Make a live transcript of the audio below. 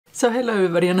So hello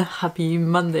everybody and happy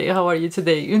Monday. How are you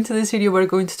today? In today's video we're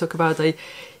going to talk about the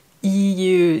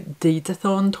EU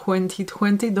Datathon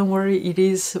 2020. Don't worry, it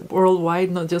is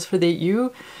worldwide, not just for the EU.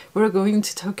 We're going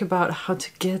to talk about how to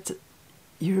get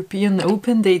European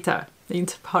open data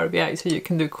into Power BI so you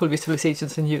can do cool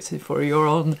visualizations and use it for your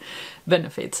own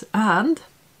benefits. And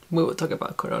we will talk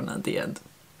about Corona at the end.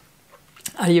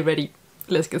 Are you ready?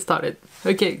 Let's get started.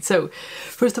 Okay, so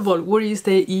first of all, what is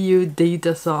the EU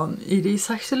Datathon? It is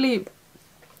actually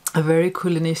a very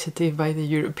cool initiative by the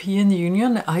European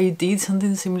Union. I did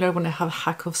something similar when I have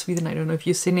Hack of Sweden. I don't know if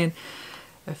you've seen it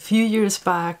a few years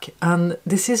back, and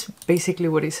this is basically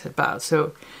what it's about.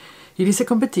 So it is a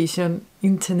competition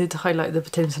intended to highlight the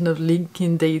potential of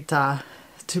linking data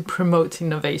to promote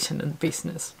innovation and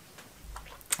business.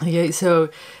 Okay, so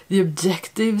the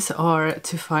objectives are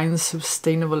to find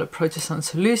sustainable approaches and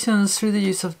solutions through the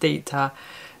use of data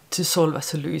to solve a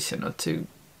solution or to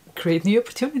create new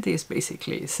opportunities,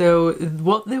 basically. So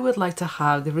what they would like to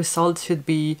have, the result should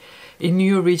be a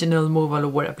new regional mobile or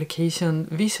web application,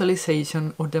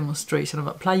 visualization or demonstration of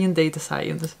applying data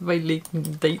science by linking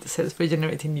data sets for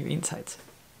generating new insights.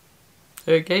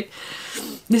 Okay,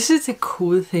 this is a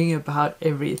cool thing about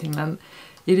everything, and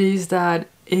it is that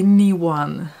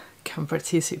anyone can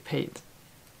participate.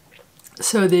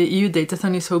 So the EU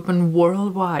Datathon is open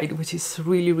worldwide, which is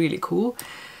really cool,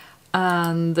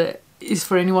 and is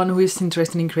for anyone who is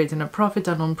interested in creating a profit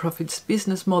and non-profit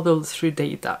business model through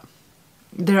data.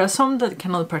 There are some that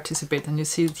cannot participate, and you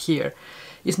see it here.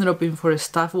 It's not open for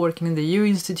staff working in the EU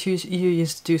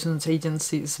institutions,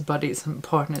 agencies, bodies, and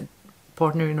partnering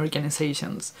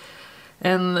organizations.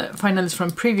 And finalists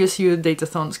from previous EU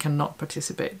Datathons cannot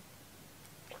participate.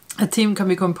 A team can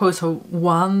be composed of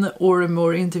one or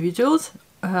more individuals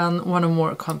and one or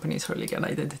more companies or legal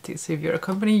identities. So if you're a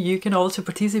company, you can also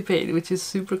participate, which is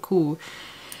super cool.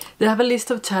 They have a list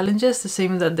of challenges, the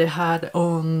same that they had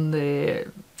on the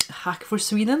Hack for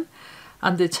Sweden.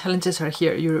 And the challenges are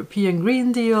here: European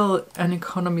Green Deal, an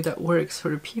economy that works for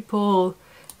the people,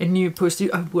 a new post.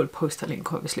 I will post a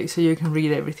link, obviously, so you can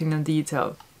read everything in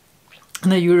detail.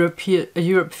 And a Europe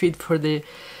fit for the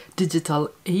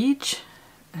digital age.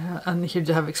 And here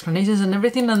you have explanations and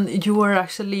everything, and you are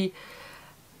actually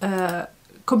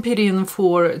competing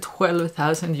for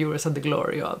 12,000 euros, and the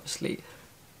glory, obviously,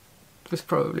 was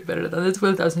probably better than the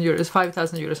 12,000 euros,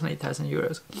 5,000 euros and 8,000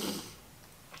 euros.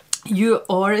 You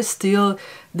are still,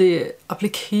 the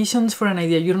applications for an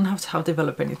idea, you don't have to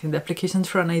develop anything. The applications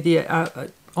for an idea are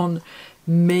on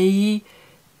May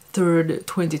 3rd,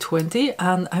 2020,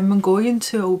 and I'm going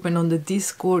to open on the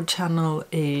Discord channel,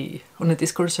 on the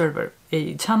Discord server,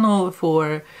 a channel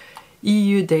for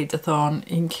EU Datathon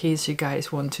in case you guys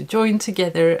want to join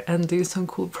together and do some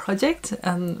cool projects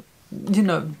and, you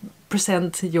know,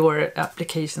 present your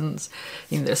applications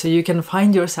in there so you can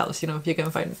find yourselves, you know, if you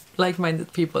can find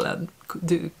like-minded people and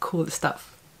do cool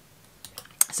stuff.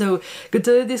 So go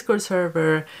to the Discord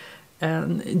server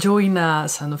and join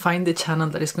us and find the channel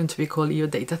that is going to be called EU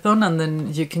Datathon, and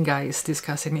then you can guys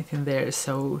discuss anything there.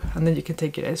 So, and then you can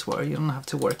take it elsewhere. You don't have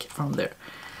to work it from there.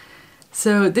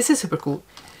 So this is super cool.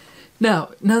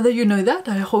 Now that you know that,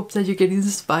 I hope that you get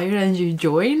inspired and you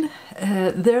join.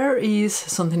 There is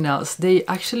something else. They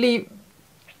actually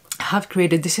have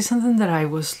created, this is something that I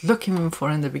was looking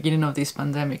for in the beginning of this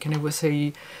pandemic, and it was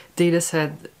a data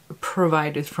set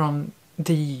provided from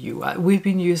the EU. We've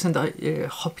been using the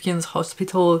Hopkins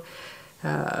Hospital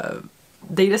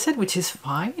dataset, which is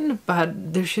fine,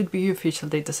 but there should be official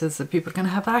datasets that people can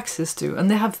have access to, and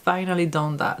they have finally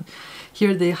done that.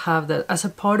 Here they have that as a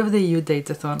part of the EU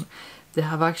Datathon. They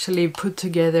have actually put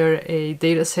together a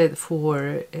dataset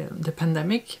for the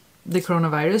pandemic, the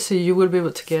coronavirus, so you will be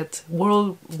able to get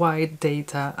worldwide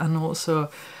data and also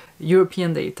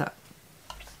European data.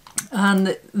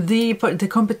 And the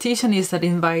competition is that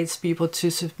invites people to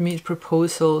submit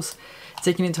proposals,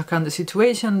 taking into account the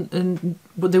situation, and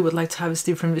what they would like to have is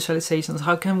different visualizations.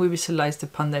 How can we visualize the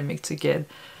pandemic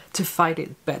to fight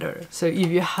it better? So if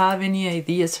you have any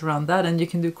ideas around that, and you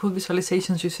can do cool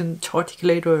visualizations using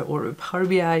Charticulator or Power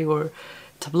BI or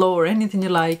Tableau or anything you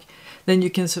like, then you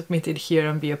can submit it here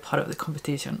and be a part of the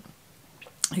competition.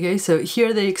 Okay, so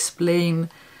here they explain,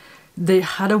 they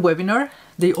had a webinar.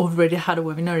 They already had a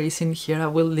webinar, is in here. I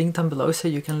will link down below so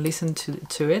you can listen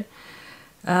to it.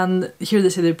 And here they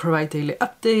say they provide daily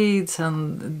updates,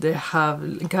 and they have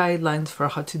guidelines for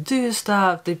how to do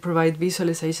stuff. They provide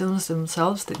visualizations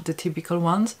themselves, the typical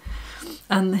ones.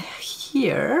 And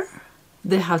here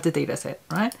they have the data set,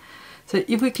 right? So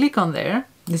if we click on there,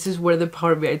 this is where the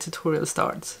Power BI tutorial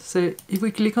starts. So if we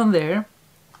click on there,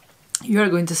 you are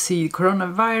going to see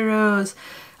coronavirus,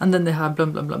 and then they have blah,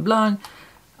 blah, blah, blah.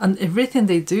 And everything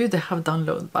they do, they have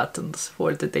download buttons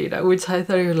for the data, which I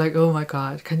thought was like, oh my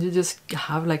god, can you just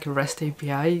have like a REST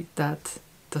API that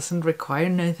doesn't require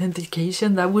an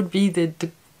authentication? That would be the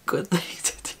good thing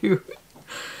to do.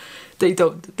 They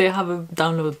don't. They have a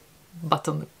download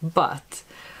button, but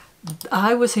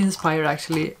I was inspired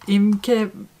actually.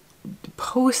 Imke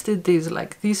posted this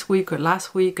like this week or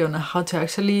last week on how to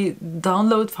actually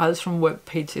download files from web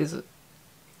pages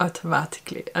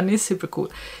automatically, and it's super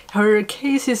cool. Her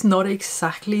case is not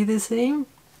exactly the same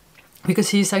because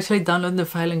she's actually downloading the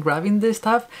file and grabbing the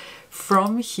stuff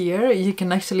from here. You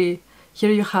can actually,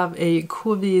 here you have a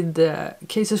COVID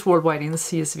cases worldwide in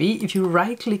CSV. If you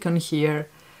right click on here,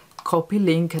 copy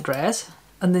link address,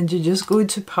 and then you just go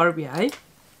to Power BI.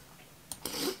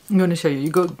 I'm going to show you. You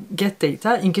go get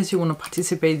data. In case you want to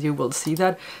participate, you will see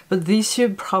that. But this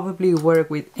should probably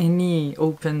work with any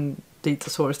open data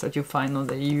source that you find on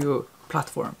the EU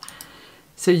platform.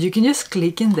 So you can just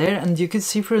click in there and you can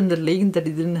see from the link that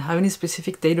it didn't have any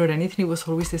specific data or anything. It was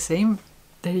always the same.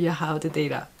 There you have the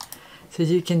data. So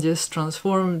you can just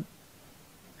transform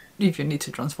if you need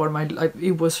to transform.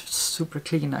 It was super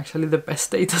clean, actually, the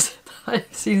best data set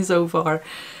I've seen so far.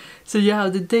 So you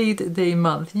have the date, day,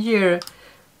 month, year,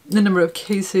 the number of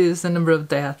cases, the number of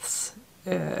deaths,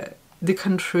 the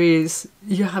countries.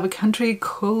 You have a country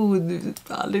code,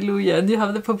 hallelujah, and you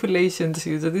have the population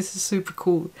too. So this is super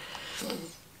cool.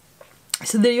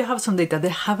 So there you have some data. They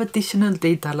have additional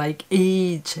data like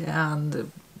age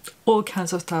and all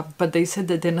kinds of stuff, but they said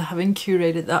that they haven't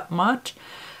curated that much,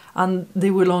 and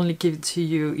they will only give it to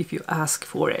you if you ask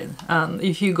for it. And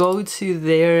if you go to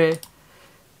their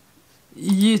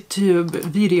YouTube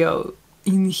video,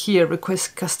 in here,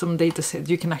 request custom dataset,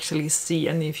 you can actually see,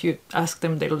 and if you ask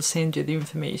them, they'll send you the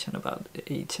information about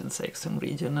age and sex and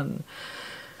region and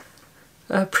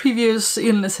previous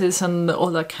illnesses and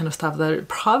all that kind of stuff that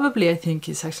probably I think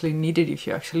is actually needed if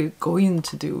you're actually going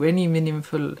to do any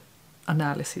meaningful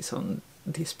analysis on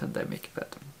this pandemic.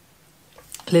 But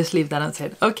let's leave that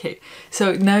unsaid. Okay,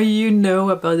 so now you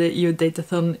know about the EU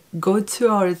Datathon. Go to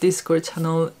our Discord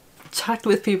channel, chat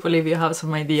with people if you have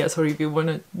some ideas, or if you want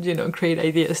to, you know, create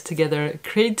ideas together,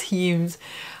 create teams,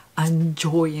 and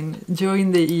join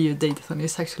the EU Datathon.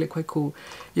 It's actually quite cool.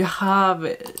 You have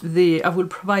I will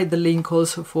provide the link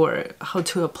also for how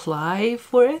to apply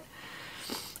for it.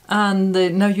 And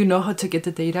now you know how to get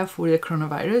the data for the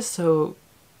coronavirus, so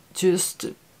just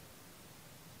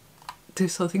do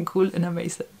something cool and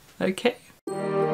amazing. Okay.